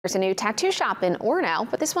There's a new tattoo shop in Orono,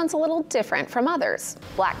 but this one's a little different from others.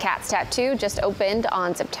 Black Cat's Tattoo just opened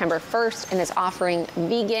on September 1st and is offering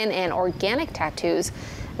vegan and organic tattoos,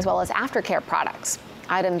 as well as aftercare products.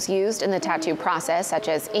 Items used in the tattoo process, such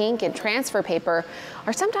as ink and transfer paper,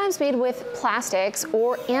 are sometimes made with plastics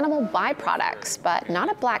or animal byproducts, but not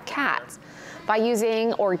at Black Cat's. By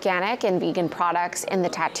using organic and vegan products in the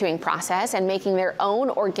tattooing process and making their own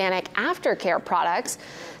organic aftercare products,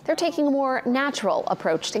 they're taking a more natural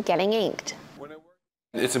approach to getting inked.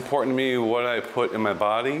 It's important to me what I put in my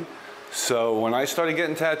body. So when I started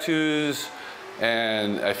getting tattoos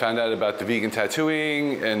and I found out about the vegan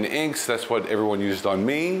tattooing and the inks, that's what everyone used on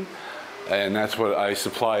me. And that's what I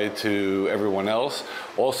supplied to everyone else.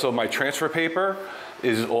 Also, my transfer paper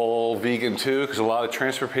is all vegan too, because a lot of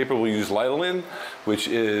transfer paper will use liolin, which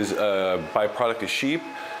is a byproduct of sheep.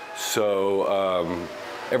 So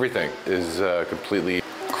everything is completely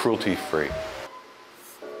cruelty-free.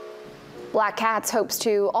 Black Cat's hopes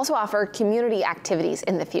to also offer community activities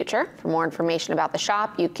in the future. For more information about the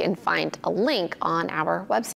shop, you can find a link on our website.